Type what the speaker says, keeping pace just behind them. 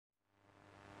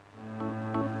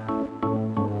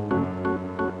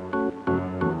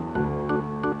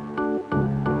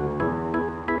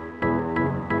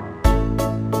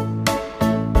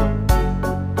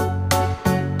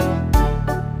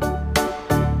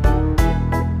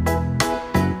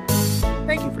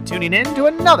tuning in to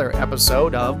another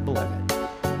episode of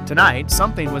Blivet. Tonight,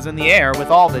 something was in the air with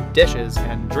all the dishes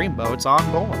and dreamboats on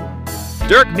board.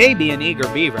 Dirk may be an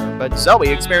eager beaver, but Zoe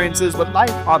experiences what life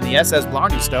on the SS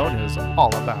Blarney Stone is all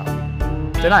about.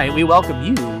 Tonight, we welcome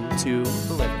you to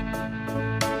Blivet.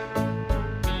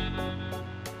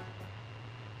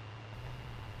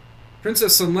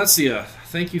 Princess Sunlesia,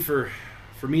 thank you for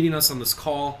meeting us on this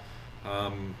call.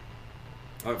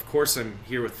 Of course, I'm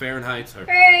here with Fahrenheit.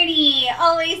 Bernie,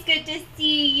 always good to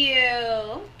see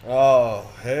you. Oh,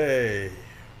 hey.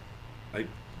 I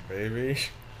Baby.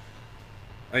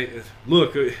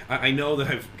 Look, I know that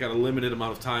I've got a limited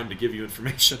amount of time to give you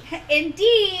information.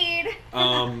 Indeed.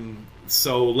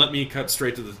 So let me cut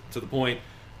straight to the point.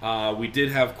 We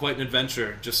did have quite an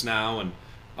adventure just now, and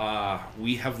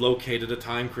we have located a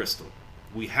time crystal.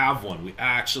 We have one. We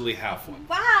actually have one.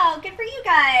 Wow, good for you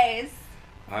guys.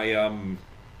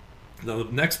 The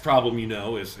next problem,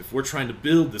 is if we're trying to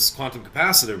build this quantum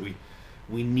capacitor,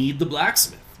 we need the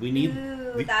blacksmith.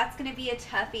 That's gonna be a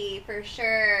toughie for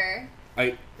sure.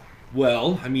 If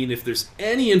there's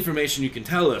any information you can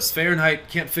tell us, Fahrenheit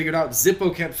can't figure it out,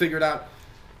 Zippo can't figure it out.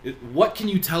 What can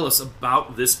you tell us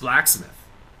about this blacksmith?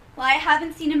 Well, I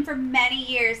haven't seen him for many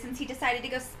years since he decided to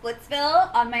go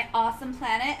Splitsville on my awesome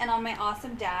planet and on my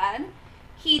awesome dad.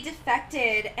 He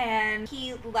defected and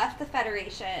he left the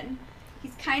Federation.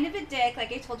 He's kind of a dick,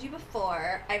 like I told you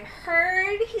before. I've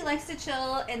heard he likes to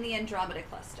chill in the Andromeda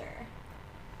Cluster.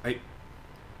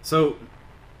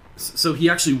 So he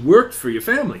actually worked for your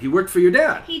family. He worked for your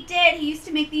dad. He did. He used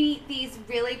to make these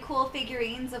really cool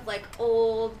figurines of like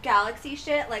old galaxy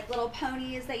shit, like little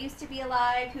ponies that used to be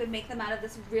alive. He would make them out of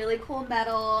this really cool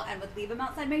metal and would leave them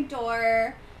outside my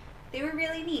door. They were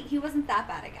really neat. He wasn't that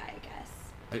bad a guy, I guess.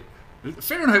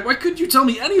 Fahrenheit, why couldn't you tell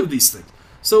me any of these things?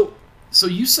 So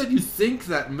you said you think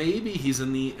that maybe he's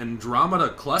in the Andromeda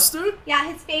Cluster?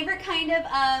 Yeah, his favorite kind of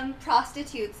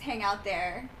prostitutes hang out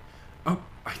there. Oh,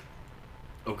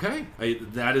 okay.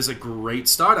 That is a great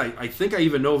start. I think I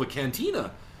even know of a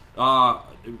cantina.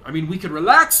 We could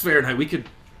relax, Fahrenheit.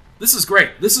 This is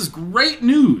great. This is great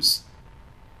news.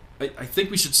 I think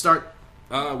we should start.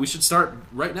 We should start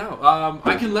right now.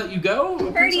 I can let you go.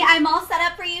 Bernie, I'm all set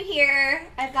up for you here.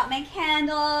 I've got my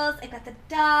candles. I've got the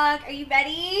dog. Are you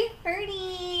ready,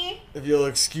 Bernie? If you'll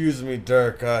excuse me,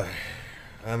 Dirk,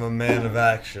 I'm a man of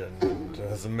action. And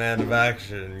as a man of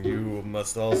action, you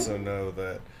must also know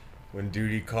that when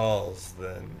duty calls,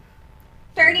 then...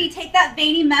 Bernie, take that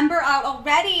veiny member out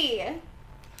already.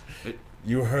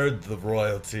 You heard the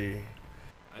royalty.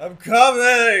 I'm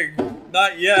coming!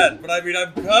 Not yet, but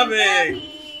I'm coming!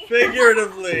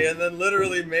 Figuratively, and then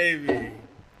literally maybe.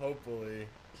 Hopefully.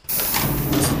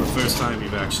 This is the first time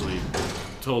you've actually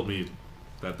told me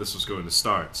that this was going to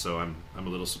start, so I'm a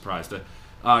little surprised.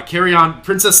 Carry on.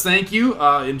 Princess, thank you.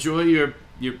 Enjoy your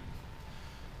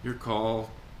call.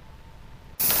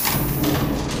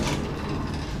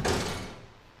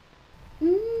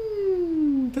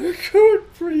 They're going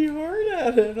pretty hard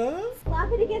at it, huh?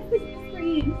 Slap it against the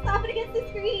screen. Slap it against the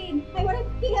screen. I want to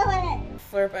feel it.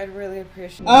 Flurp, I'd really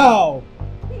appreciate it. Ow!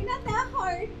 Okay, not that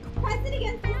hard. Press it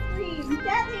against the screen.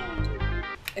 Gently.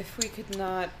 If we could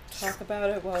not talk about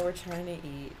it while we're trying to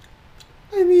eat.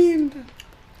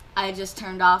 I just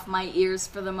turned off my ears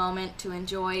for the moment to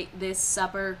enjoy this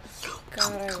supper.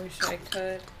 God, I wish I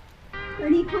could.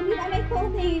 Bernie, call me by my full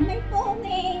name. My full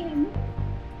name.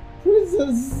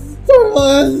 Princess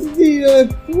Celestia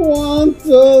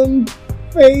Quantum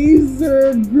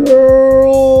Phaser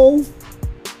Girl.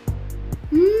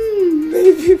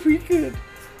 Maybe we could,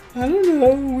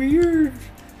 weird.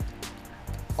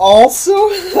 Also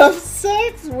have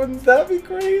sex? Wouldn't that be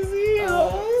crazy?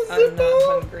 I'm not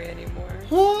hungry anymore.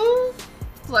 Huh?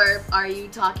 Flurp, are you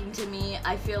talking to me?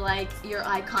 I feel like your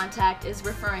eye contact is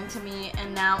referring to me,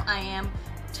 and now I am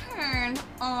turned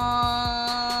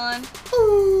on.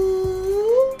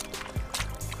 Ooh.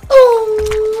 Ooh.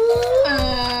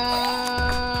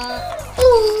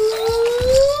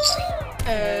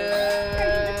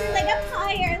 Lift your leg up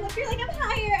higher. Lift your leg up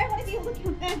higher. I want to be able to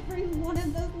count every one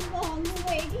of those long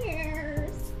leg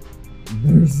hairs.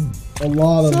 There's a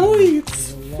lot of... Zoe,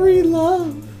 it's free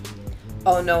love.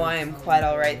 Oh no, I am quite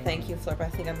alright. Thank you, Flurp. I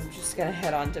think I'm just gonna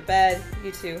head on to bed.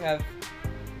 You two have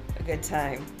a good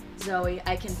time. Zoe,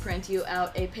 I can print you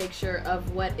out a picture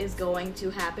of what is going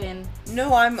to happen. No,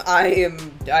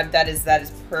 that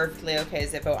is perfectly okay,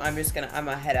 Zippo. I'm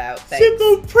gonna head out. Thanks.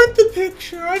 Zippo, print the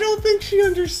picture. I don't think she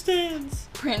understands.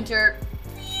 Printer.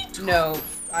 No,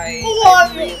 Hold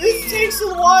on, this takes a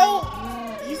while.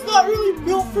 He's not really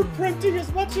built for printing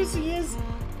as much as he is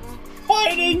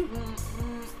fighting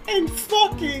and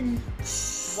fucking.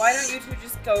 Why don't you two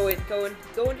just go into your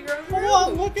own room? Hold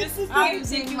on, look at Just the I thing.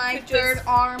 think Using you my could third just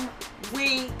arm,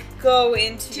 wink. go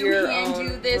into to your hand own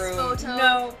you this room. photo.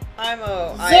 No, I am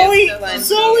plenty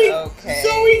Zoe, okay.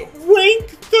 Zoe, wink,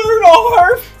 third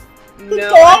arm. The No,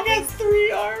 dog I has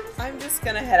 3 arms. I'm just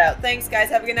gonna head out. Thanks, guys.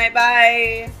 Have a good night.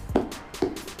 Bye.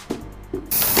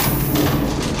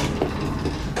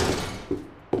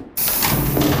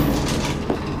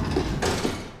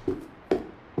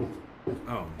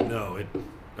 Oh no!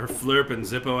 Are Flurp and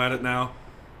Zippo at it now?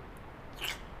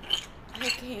 I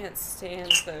can't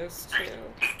stand those two.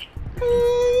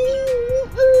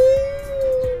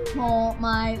 Pull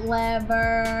my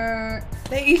lever.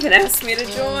 They even asked me to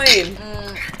join.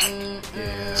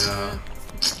 Yeah.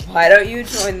 Why don't you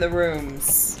join the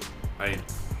rooms? I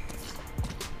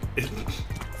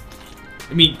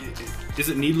mean, is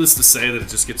it needless to say that it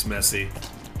just gets messy?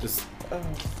 Just, Oh,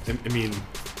 I mean,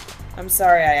 I'm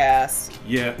sorry I asked.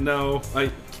 yeah, no,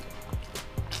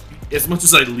 as much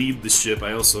as I lead the ship,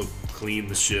 I also clean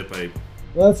the ship.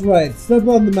 That's right. Step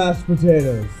on the mashed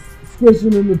potatoes. Squish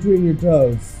them in between your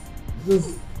toes.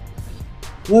 Just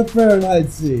let Fahrenheit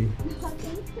see. Oh,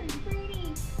 thanks,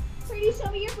 Pretty. Pretty, show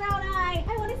me your brown eye.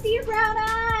 I want to see your brown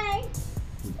eye.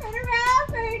 Turn around,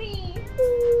 Pretty.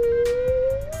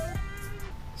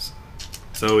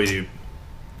 So,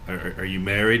 are you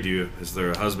married? Is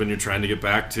there a husband you're trying to get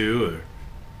back to?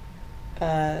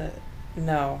 Or?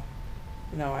 No.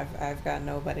 No, I've got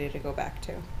nobody to go back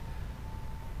to.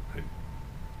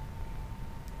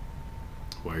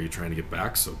 Why are you trying to get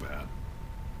back so bad?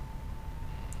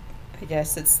 I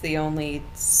guess it's the only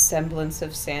semblance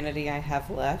of sanity I have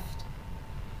left.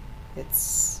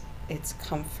 It's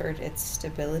comfort, it's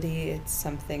stability, it's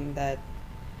something that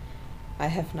I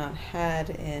have not had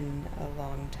in a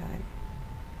long time.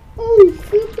 Oh,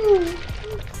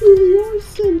 Zippo, you are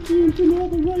sentient in all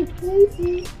the right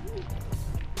places.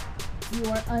 You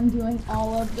are undoing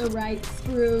all of the right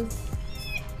screws.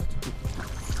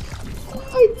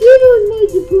 I did earn my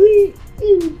degree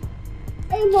in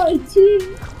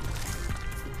MIT.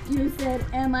 You said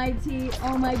MIT.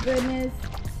 Oh my goodness.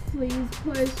 Please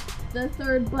push the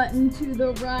third button to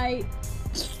the right.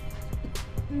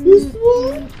 This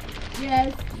one?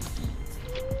 Yes.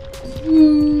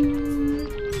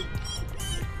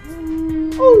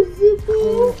 Oh, Zippo,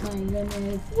 Oh my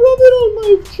goodness. rub it on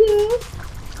my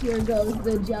chest. Here goes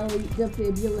the jelly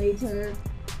defibrillator.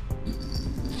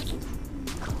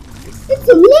 It's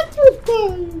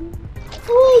electrifying.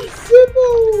 Oh,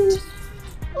 Zippo.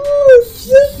 Oh,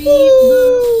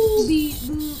 Zippo. Beep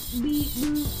boop, beep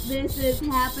boop. This is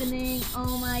happening.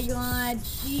 Oh my god.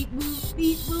 Beep boop,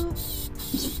 beep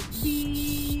boop.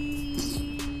 Beep.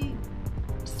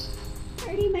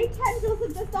 Pretty, my tendrils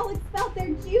have just all expelled their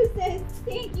juices.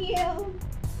 Thank you.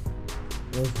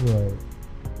 That's right.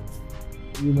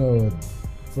 You know what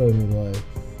Freddy likes.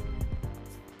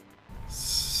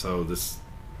 So this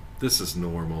is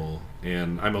normal,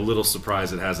 and I'm a little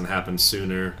surprised it hasn't happened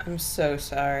sooner. I'm so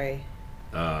sorry.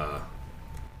 Uh,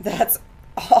 That's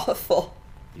awful.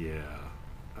 yeah.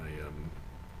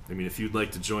 I mean, if you'd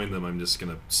like to join them, I'm just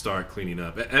gonna start cleaning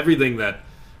up. Everything that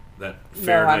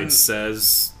Fahrenheit I'm-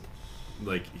 says,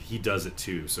 like, he does it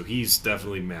too. So he's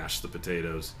definitely mashed the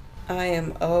potatoes. I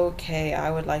am okay.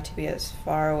 I would like to be as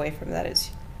far away from that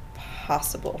as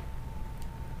possible.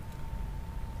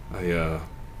 I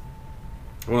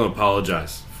want to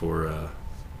apologize for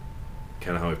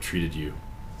kind of how I've treated you.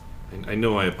 I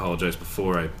know I apologized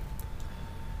before.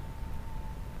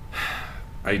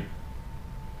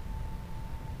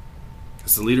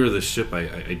 As the leader of this ship,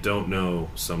 I don't know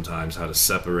sometimes how to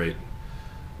separate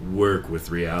work with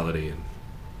reality, and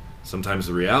sometimes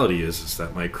the reality is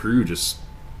that my crew just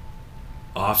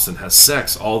often has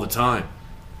sex all the time.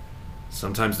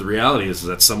 Sometimes the reality is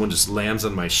that someone just lands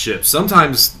on my ship.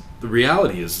 Sometimes the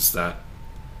reality is that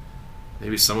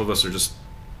maybe some of us are just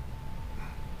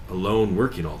alone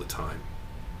working all the time.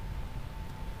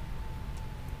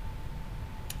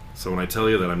 So when I tell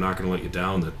you that I'm not going to let you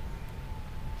down, that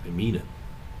I mean it.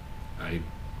 I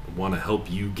want to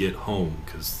help you get home,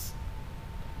 because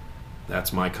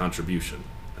that's my contribution.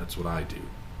 That's what I do.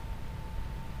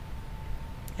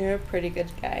 You're a pretty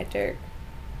good guy, Dirk.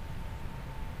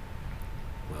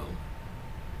 Well,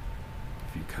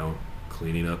 if you count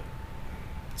cleaning up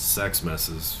sex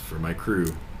messes for my crew,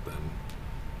 then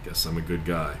guess I'm a good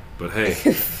guy. But hey,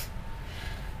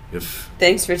 if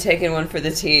Thanks for taking one for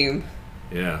the team.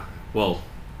 yeah, well,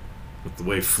 with the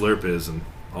way Flurp is and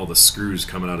all the screws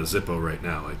coming out of Zippo right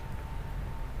now,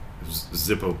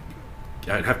 Zippo,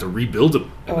 I'd have to rebuild him.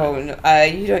 Oh no,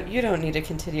 you don't need to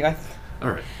continue. All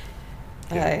right.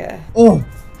 Oh,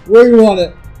 where you want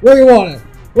it? Where you want it?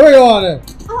 Where you want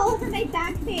it?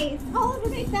 face. All over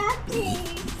my back face.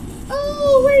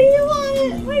 Oh, where do you want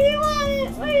it? Where do you want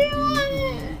it? Where do you want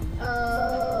it?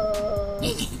 Oh.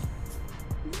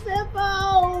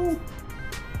 Zippo.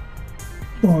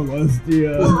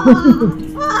 Celestia.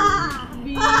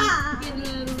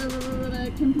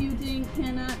 Computing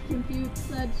cannot compute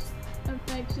such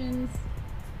affections.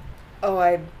 Oh,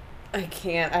 I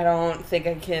can't. I don't think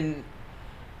I can.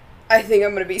 I think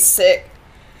I'm gonna be sick.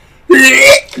 So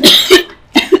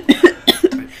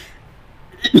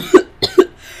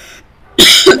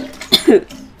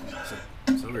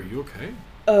are you okay?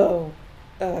 Oh,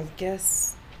 I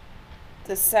guess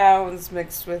the sounds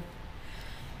mixed with.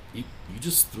 You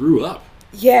just threw up.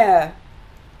 Yeah.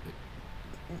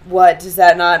 What does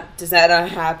that not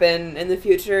happen in the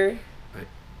future?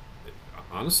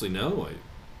 Honestly, no.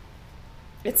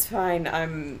 It's fine.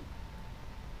 I'm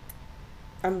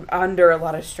under a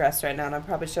lot of stress right now, and I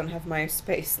probably shouldn't have my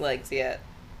space legs yet.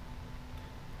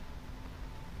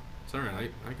 It's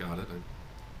alright. I got it. It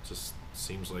just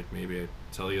seems like maybe I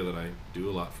tell you that I do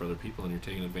a lot for other people, and you're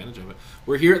taking advantage of it.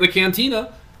 We're here at the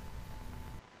cantina.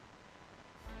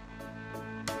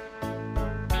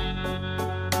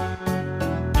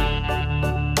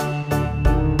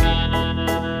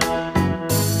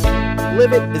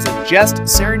 Livet is a Just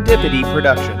Serendipity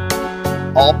production.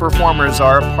 All performers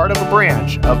are part of a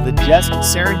branch of the Just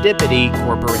Serendipity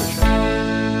Corporation.